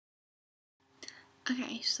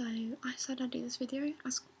Okay, so I said I'd do this video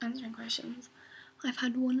answering questions. I've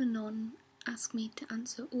had one anon ask me to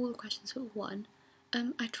answer all the questions but one.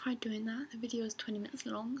 I tried doing that. The video is 20 minutes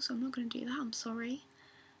long, so I'm not going to do that. I'm sorry.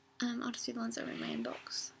 I'll just do the ones that are in my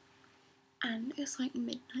inbox. And it's like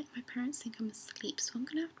midnight. My parents think I'm asleep, so I'm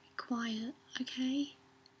going to have to be quiet, okay?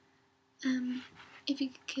 If you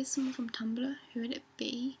could kiss someone from Tumblr, who would it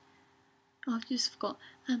be? Oh, I've just forgot.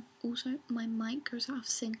 Also, my mic goes out of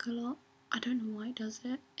sync a lot. I don't know why it does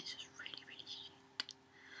it. It's just really, really shit.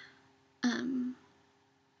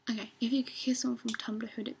 Okay, if you could kiss someone from Tumblr,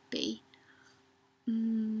 who'd it be?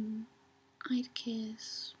 I'd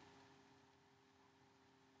kiss...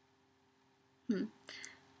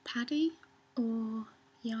 Paddy, or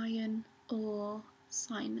Yayan, or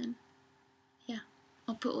Simon. Yeah,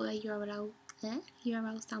 I'll put all their URLs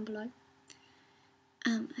down below.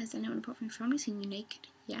 Has anyone apart from your family seen you naked?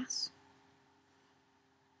 Yes.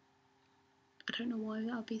 I don't know why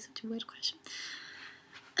that would be such a weird question.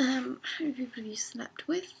 How many people have you slept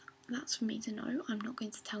with? That's for me to know. I'm not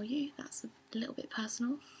going to tell you. That's a little bit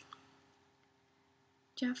personal.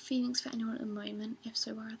 Do you have feelings for anyone at the moment? If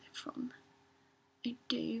so, where are they from? I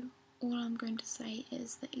do. All I'm going to say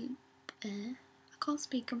is that I can't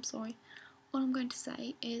speak, I'm sorry. All I'm going to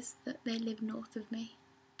say is that they live north of me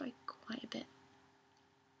by quite a bit.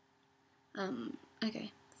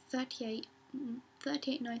 Okay. 38,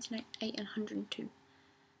 99, 8 and 102.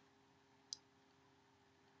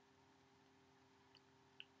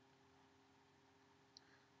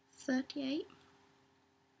 $38.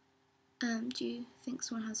 Do you think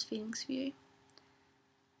someone has feelings for you?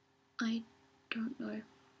 I don't know.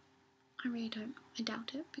 I really don't. I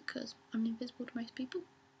doubt it because I'm invisible to most people.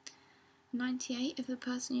 98. If the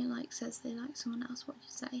person you like says they like someone else, what do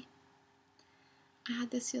you say? I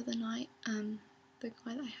had this the other night. The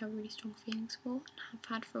guy that I have really strong feelings for and have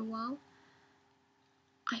had for a while.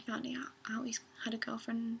 I found out he's had a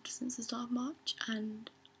girlfriend since the start of March,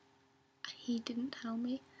 and he didn't tell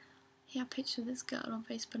me. He had pictures of this girl on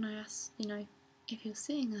Facebook, and I asked, if he was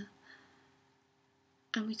seeing her,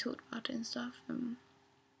 and we talked about it and stuff. And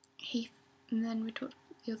then we talked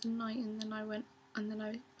the other night, and then I went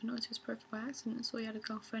onto his profile by accident and saw he had a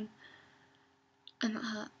girlfriend, and that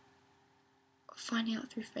hurt. Finding out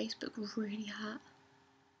through Facebook really hurt,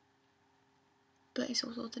 but it's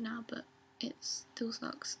all sorted now. But it still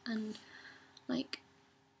sucks, and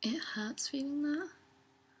it hurts feeling that.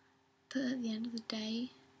 But at the end of the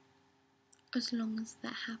day, as long as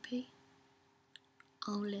they're happy,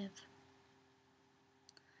 I'll live.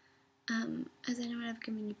 Has anyone ever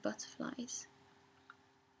given you butterflies?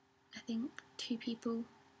 I think 2 people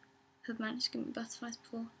have managed to give me butterflies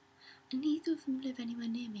before, and neither of them live anywhere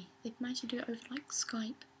near me. They've managed to do it over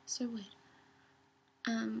Skype. So weird.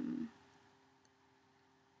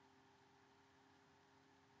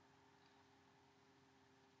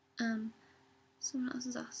 Someone else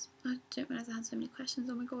has asked. I don't realise I had so many questions.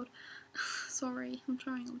 Oh my god. Sorry. I'm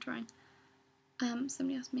trying.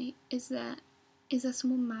 Somebody asked me, is there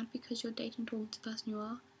someone mad because you're dating towards the person you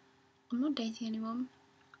are? I'm not dating anyone.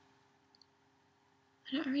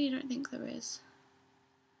 I really don't think there is.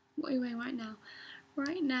 What are you wearing right now?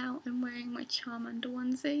 Right now I'm wearing my Charmander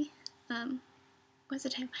onesie. Where's the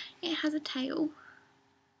tail? It has a tail.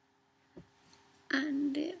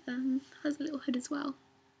 And it has a little hood as well.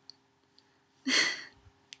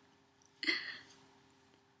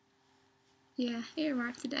 Yeah, it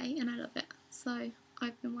arrived today and I love it. So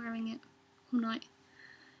I've been wearing it all night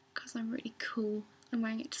because I'm really cool. I'm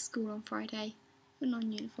wearing it to school on Friday, a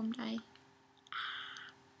non-uniform day.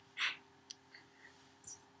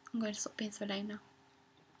 I'm going to stop being so lame now.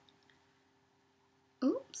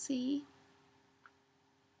 Oopsie.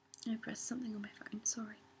 I pressed something on my phone,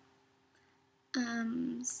 sorry.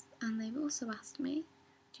 And they've also asked me,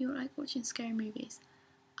 do you like watching scary movies?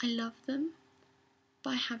 I love them,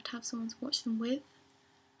 but I have to have someone to watch them with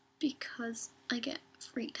because I get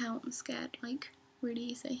freaked out and scared really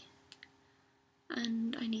easy.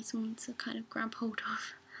 And I need someone to kind of grab hold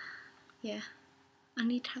of. Yeah. I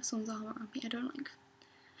need to have someone's arm around me.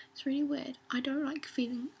 It's really weird. I don't like the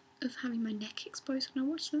feeling of having my neck exposed when I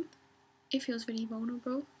watch them. It feels really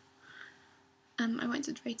vulnerable. I went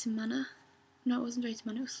to Drayton Manor. No, it wasn't Drayton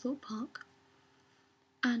Manor, it was Thorpe Park.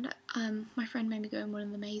 And my friend made me go in one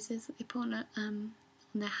of the mazes that they put on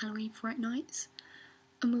their Halloween Fright Nights.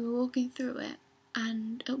 And we were walking through it,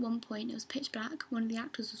 and at one point it was pitch black. One of the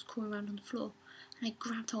actors was crawling around on the floor, and I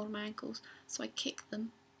grabbed hold of my ankles, so I kicked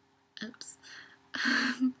them. Oops.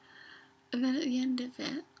 And then at the end of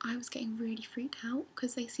it, I was getting really freaked out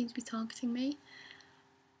because they seemed to be targeting me.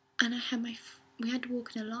 And we had to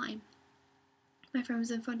walk in a line my friend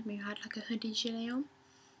was in front of me who had like a hoodie gilet on,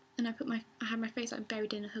 and I had my face like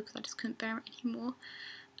buried in a hood because I just couldn't bear it anymore.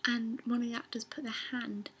 And one of the actors put their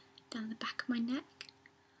hand down the back of my neck.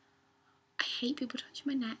 I hate people touching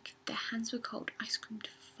my neck. Their hands were cold. I screamed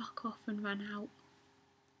fuck off and ran out.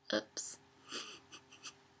 Oops.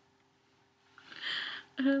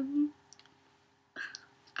 I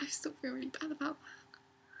still feel really bad about that.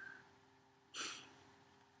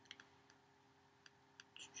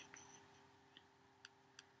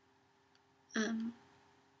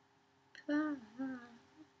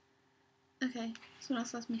 Okay, someone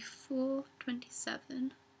else asked me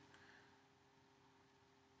 4:27.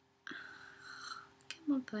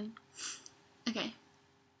 Come on, phone. Okay,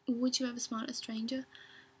 would you ever smile at a stranger?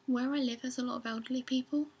 Where I live, there's a lot of elderly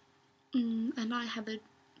people, and I have a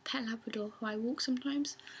pet Labrador who I walk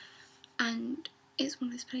sometimes, and it's one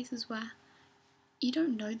of those places where you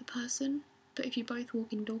don't know the person, but if you're both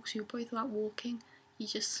walking dogs, you're both out walking, you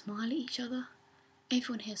just smile at each other.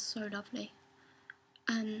 Everyone here is so lovely.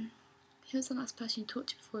 Who was the last person you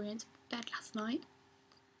talked to before we went to bed last night?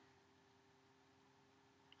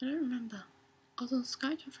 I don't remember. I was on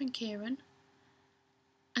Skype with my friend Kieran,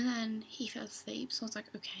 and then he fell asleep, so I was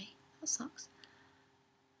like, okay, that sucks.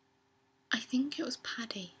 I think it was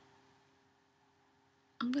Paddy.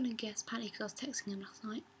 I'm gonna guess Paddy because I was texting him last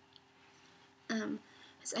night.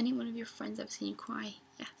 Has any one of your friends ever seen you cry?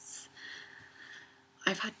 Yes.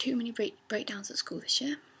 I've had too many breakdowns at school this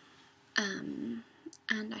year.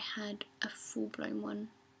 And I had a full-blown one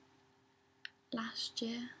last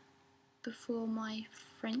year before my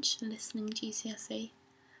French listening GCSE.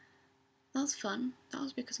 That was fun. That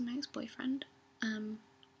was because of my ex-boyfriend. I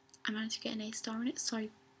managed to get an A star in it, so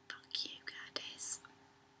fuck you, Curtis.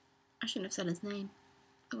 I shouldn't have said his name.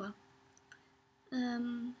 Oh well.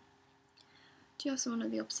 Do you have someone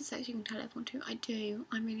of the opposite sex you can tell everyone to? I do.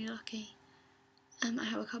 I'm really lucky. I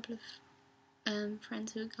have a couple of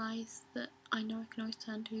friends who are guys that I know I can always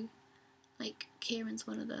turn to. Like, Kieran's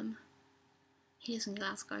one of them. He lives in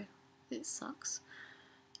Glasgow. It sucks.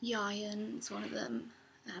 Yayan's one of them.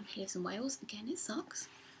 He lives in Wales. Again, it sucks.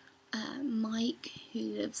 Mike, who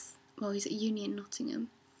lives, well, he's at uni in Nottingham.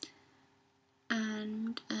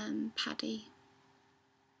 And Paddy,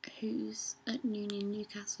 who's at uni in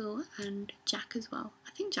Newcastle, and Jack as well.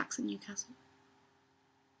 I think Jack's at Newcastle.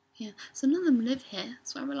 Yeah, so none of them live here,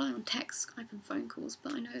 so I rely on text, Skype and phone calls,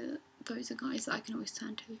 but I know that those are guys that I can always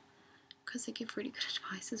turn to, because they give really good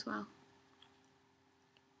advice as well.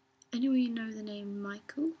 Anyone you know the name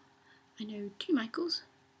Michael? I know two Michaels.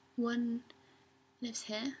 One lives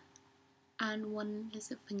here, and one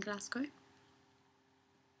lives up in Glasgow.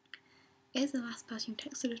 Is the last person you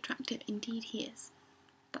texted attractive? Indeed he is.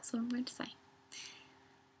 That's what I'm going to say.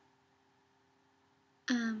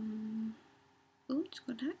 Oh, just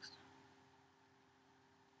got a text.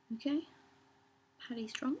 Okay.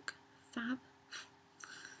 Paddy's drunk. Fab.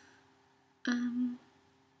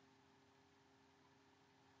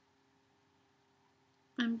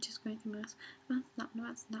 I'm just going through my list.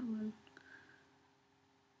 That's that one.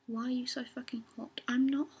 Why are you so fucking hot? I'm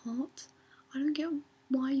not hot. I don't get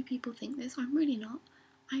why you people think this. I'm really not.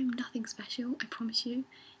 I'm nothing special, I promise you.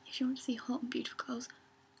 If you want to see hot and beautiful girls,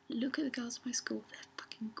 look at the girls at my school. They're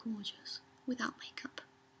fucking gorgeous. Without makeup.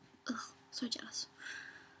 Ugh, so jealous.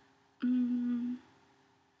 I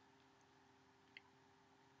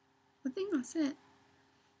think that's it.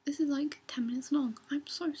 This is like 10 minutes long. I'm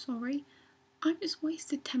so sorry. I've just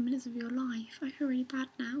wasted 10 minutes of your life. I feel really bad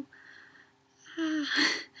now.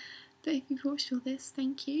 But if you've watched all this,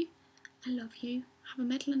 thank you. I love you. Have a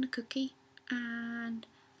medal and a cookie. And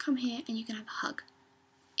come here and you can have a hug.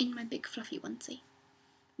 In my big fluffy onesie.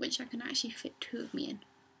 Which I can actually fit two of me in.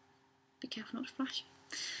 Be careful not to flash.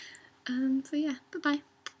 So yeah, bye bye.